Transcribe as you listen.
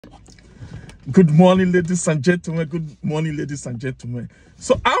Good morning, ladies and gentlemen. Good morning, ladies and gentlemen.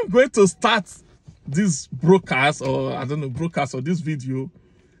 So I'm going to start this broadcast, or I don't know, broadcast or this video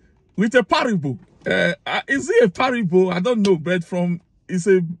with a parable. Is it a parable? I don't know, but it's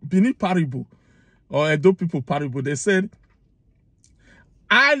a Bini parable or Edo people parable. They said,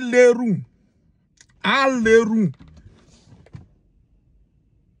 Aleru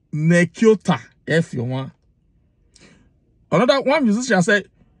Nekiota if you want. Another one musician said,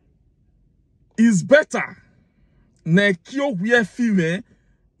 it's better nekio wear female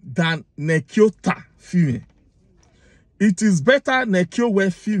than nekiota female. It is better nekio wear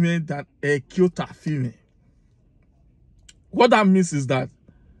female than ekiota female. What that means is that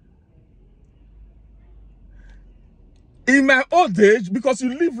in my old age, because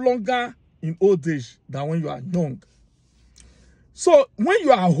you live longer in old age than when you are young. So when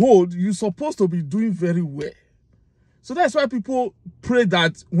you are old, you're supposed to be doing very well. So that's why people pray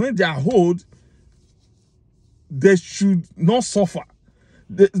that when they are old, they should not suffer.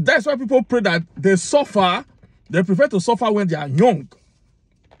 That's why people pray that they prefer to suffer when they are young.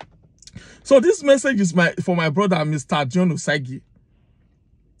 So this message is for my brother, Mr. Dion osagie.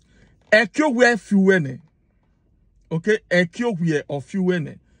 Ekyo we fiwene. Okay, ekyo we or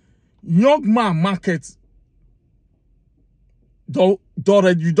fiwene. Young man market, you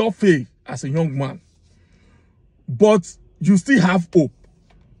don't fail as a young man. But you still have hope.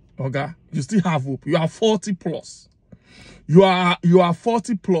 Okay? You still have hope. You are 40 plus. You are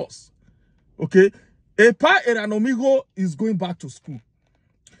 40 plus. Okay? Epa Eranomigo is going back to school.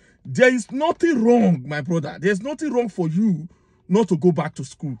 There is nothing wrong, my brother. There's nothing wrong for you not to go back to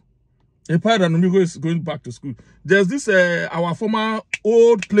school. Epa Eranomigo is going back to school. There's this our former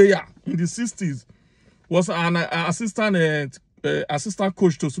old player in the 60s was an assistant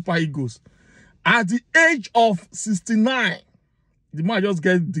coach to Super Eagles. At the age of 69, the man just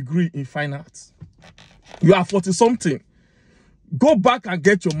get a degree in fine arts. You are 40-something. Go back and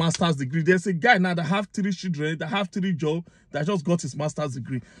get your master's degree. There's a guy now that have 3 children, that have 3 jobs, that just got his master's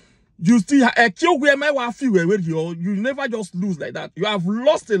degree. You still you never just lose like that. You have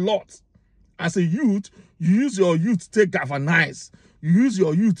lost a lot. As a youth, you use your youth to galvanize. You use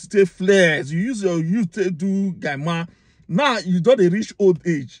your youth to take flares. You use your youth to do gaima. Now you don't reach old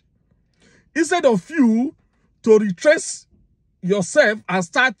age. Instead of you to retrace yourself and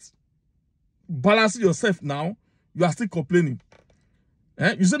start balancing yourself now, you are still complaining.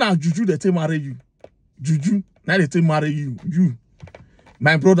 You say now juju they take marry you. Juju, now they take marry you. You,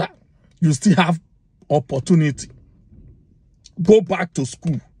 my brother, you still have opportunity. Go back to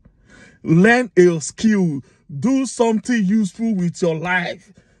school. Learn a skill. Do something useful with your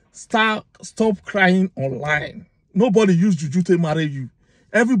life. Stop crying online. Nobody use juju to marry you.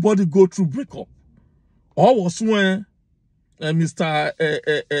 Everybody go through breakup. All was when Mr.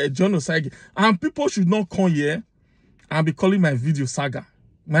 Dion osagie. And people should not come here and be calling my video saga.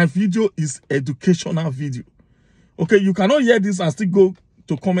 My video is educational video. Okay, you cannot hear this and still go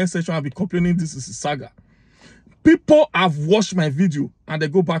to comment section and be complaining this is a saga. People have watched my video and they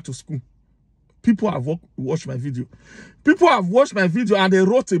go back to school. People have watched my video. People have watched my video and they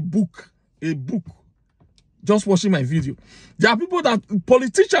wrote a book. Just watching my video. There are people that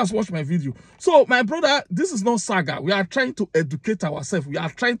politicians watch my video. So my brother, this is not saga. We are trying to educate ourselves. We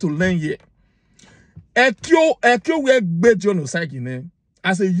are trying to learn here. Ekyo we Dion osagie.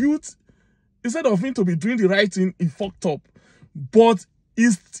 As a youth, instead of him to be doing the right thing, he fucked up. But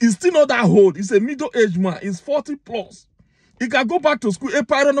he's still not that old. He's a middle-aged man. He's 40 plus. He can go back to school. A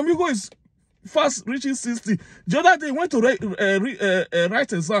paranomigo is fast reaching 60. The other day he went to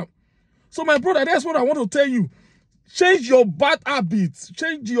write exam. So my brother, that's what I want to tell you. Change your bad habits.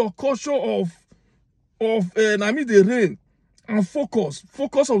 Change your culture of the rain. And focus.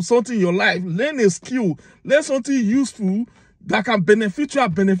 Focus on something in your life. Learn a skill. Learn something useful that can benefit you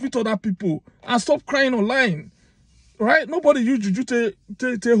and benefit other people. And stop crying online. Right? Nobody use juju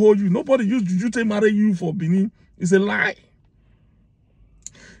to hold you. Nobody use juju to marry you for Benin. It's a lie.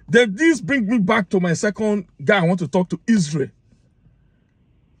 Then this brings me back to my second guy I want to talk to, Israel.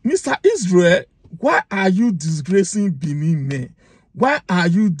 Mr. Israel, why are you disgracing Benin men? Why are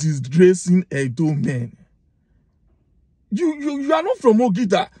you disgracing Edo men? You are not from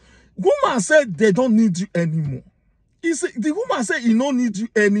Ogida. Woman said they don't need you anymore. The woman said he don't need you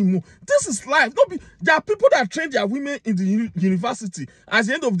anymore. This is life. There are people that train their women in the university. At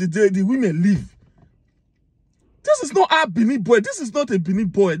the end of the day, the women leave. This is not a Benin boy. This is not a Benin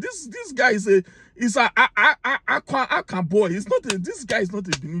boy. This guy is a boy. This guy is not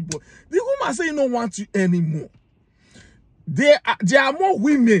a Benin boy. The woman say he don't want you anymore. There are more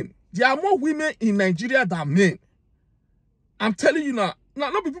women. There are more women in Nigeria than men. I'm telling you now, Now,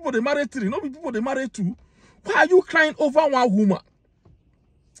 not be people they marry 3, not be people they marry 2. Why are you crying over one woman?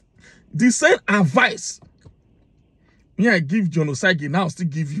 The same advice me I give John Osariemen now still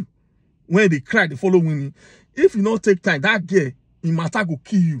give you. When they cry, they follow winning. If you don't take time, that girl in matter go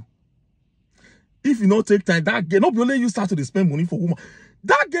kill you. If you don't take time, that girl, not be only you start to spend money for woman.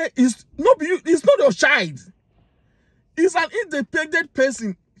 That girl is not be you, it's not your child. It's an independent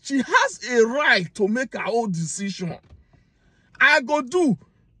person. She has a right to make her own decision. I don't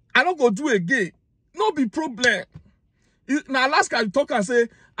go do again. No be problem. Now last time you talk and say,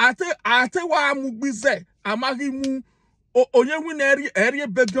 I tell why I'm busy. I'm mu area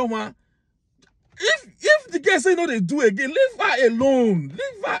bedroom. If the girl say no, they do again, leave her alone.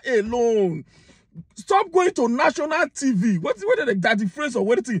 Leave her alone. Stop going to national TV. What's the phrase or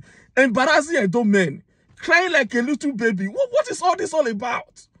what it is? Embarrassing a dumb man. Crying like a little baby. What is all this all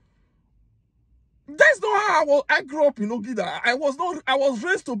about? That's not how I grew up in Ogida. I was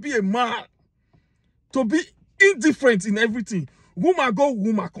raised to be a man. To be indifferent in everything. Woman go,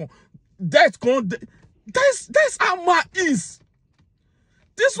 woman come. That's how man is.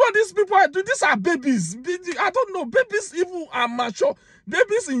 This what these people are doing. These are babies. I don't know. Babies even are mature.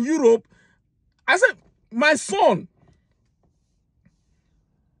 Babies in Europe. I said, my son,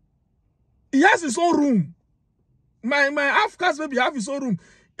 he has his own room. My half-caste baby have his own room.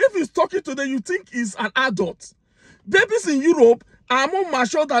 If he's talking to them, you think he's an adult. Babies in Europe are more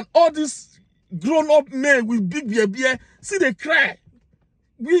mature than all these grown-up men with big beer. See, they cry.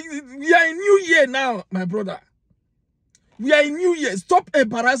 We are in New Year now, my brother. We are in New Year. Stop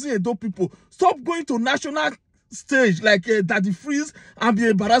embarrassing Edo people. Stop going to national stage like Daddy Freeze and be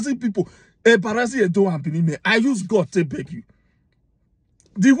embarrassing people. Embarrassing Edo and Benime. I use God to beg you.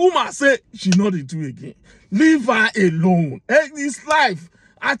 The woman say she not do again. Leave her alone. It's life.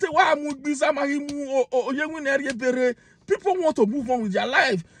 I tell why people want to move on with their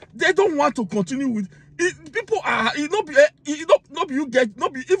life. They don't want to continue with it. People are not be you get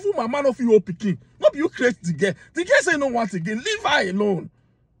not be even my man of you picking. Not be you create the girl. The girl say no want again. Leave her alone.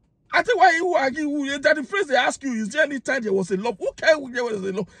 I tell why you argue that the phrase they ask you is there any time there was a love? Who cares who there was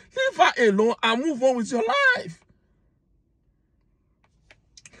a love? Leave her alone and move on with your life.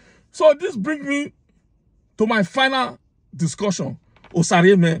 So this brings me to my final discussion.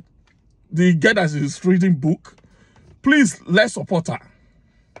 Osariemen, the girl that is reading book, please let's support her.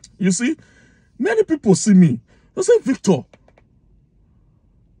 You see, many people see me. They say, Victor,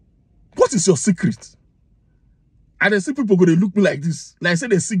 what is your secret? And they see people go, they look me like this. Like I say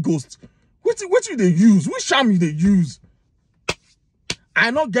they see ghosts. What do they use? Which charm they use?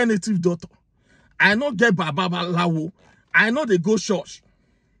 I not get native daughter. I not get Baba Lawo. I know they go church.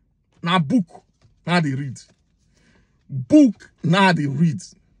 Now book, now they read. Book, now they read.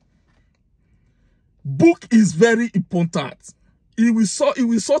 Book is very important. It will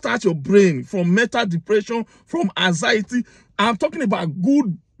sort out your brain from mental depression, from anxiety. I'm talking about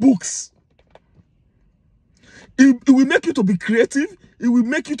good books. It will make you to be creative. It will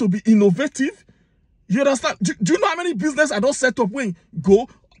make you to be innovative. You understand? Do you know how many business I don't set up when go?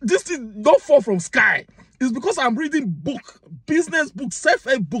 This thing don't fall from sky. It's because I'm reading book, business books,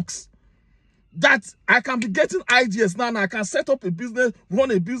 self-help books. That I can be getting ideas now and I can set up a business,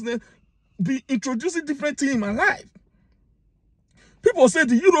 run a business, be introducing different things in my life. People say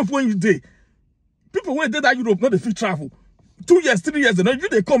the Europe when you did. People when they that Europe, not the free travel. 2 years, 3 years, and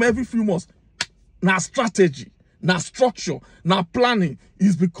they come every few months. Now strategy, now structure, now planning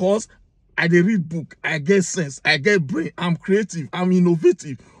is because I dey read book, I get sense, I get brain, I'm creative, I'm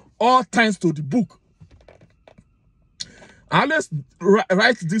innovative. All thanks to the book. And let's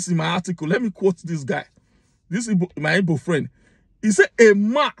write this in my article. Let me quote this guy. This is my Igbo friend. He said, a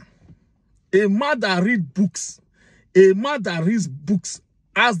man that reads books, a man that reads books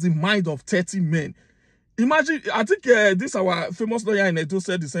has the mind of 30 men. Imagine, I think this our famous lawyer in Edo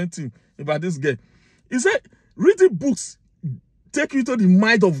said the same thing about this guy. He said, reading books take you to the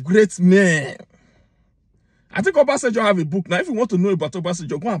mind of great men. I think Obasanjo have a book. Now, if you want to know about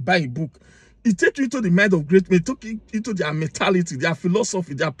Obasanjo, go and buy a book. It takes you into the mind of great men, take you into their mentality, their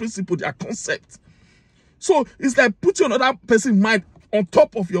philosophy, their principle, their concept. So it's like putting another person's mind on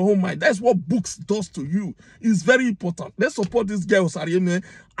top of your own mind. That's what books does to you. It's very important. Let's support this guy Osariemen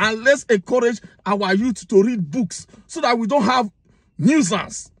and let's encourage our youth to read books so that we don't have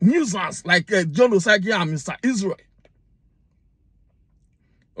nuisance like John Osagie and Mr. Israel.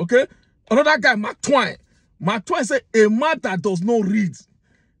 Okay? Another guy, Mark Twain. Mark Twain said, a man that does not read,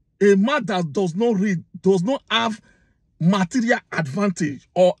 a man that does not read does not have material advantage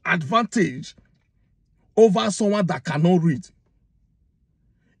or advantage over someone that cannot read.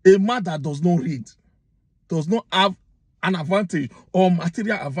 A man that does not read does not have an advantage or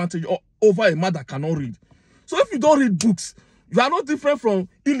material advantage over a man that cannot read. So if you don't read books, you are not different from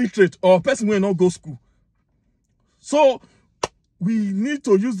illiterate or a person who will not go to school. So we need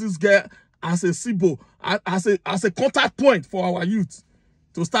to use this guy as a SIBO, as a contact point for our youth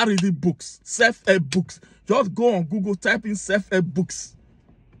to start reading books, self-help books. Just go on Google, type in self-help books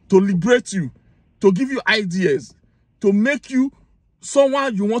to liberate you, to give you ideas, to make you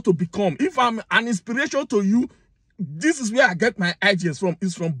someone you want to become. If I'm an inspiration to you, this is where I get my ideas from.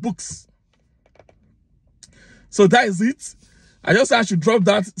 It's from books. So that is it. I just said I should drop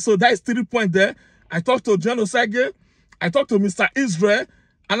that. So that is 3 points there. I talked to Dion osagie. I talked to Mr. Israel.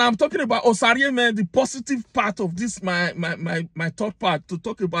 And I'm talking about Osariemen, the positive part of this, my third part, to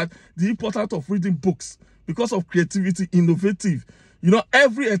talk about the importance of reading books because of creativity, innovative. You know,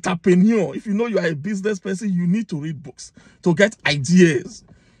 every entrepreneur, if you know you are a business person, you need to read books to get ideas,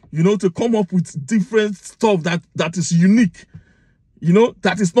 you know, to come up with different stuff that is unique, you know,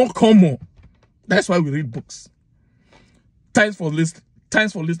 that is not common. That's why we read books. Thanks for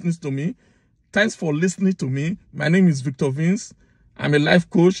listening to me. Thanks for listening to me. My name is Victor Vince. I'm a life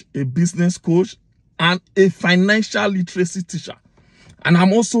coach, a business coach, and a financial literacy teacher. And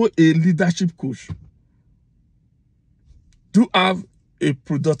I'm also a leadership coach. Do have a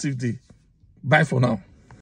productive day. Bye for now.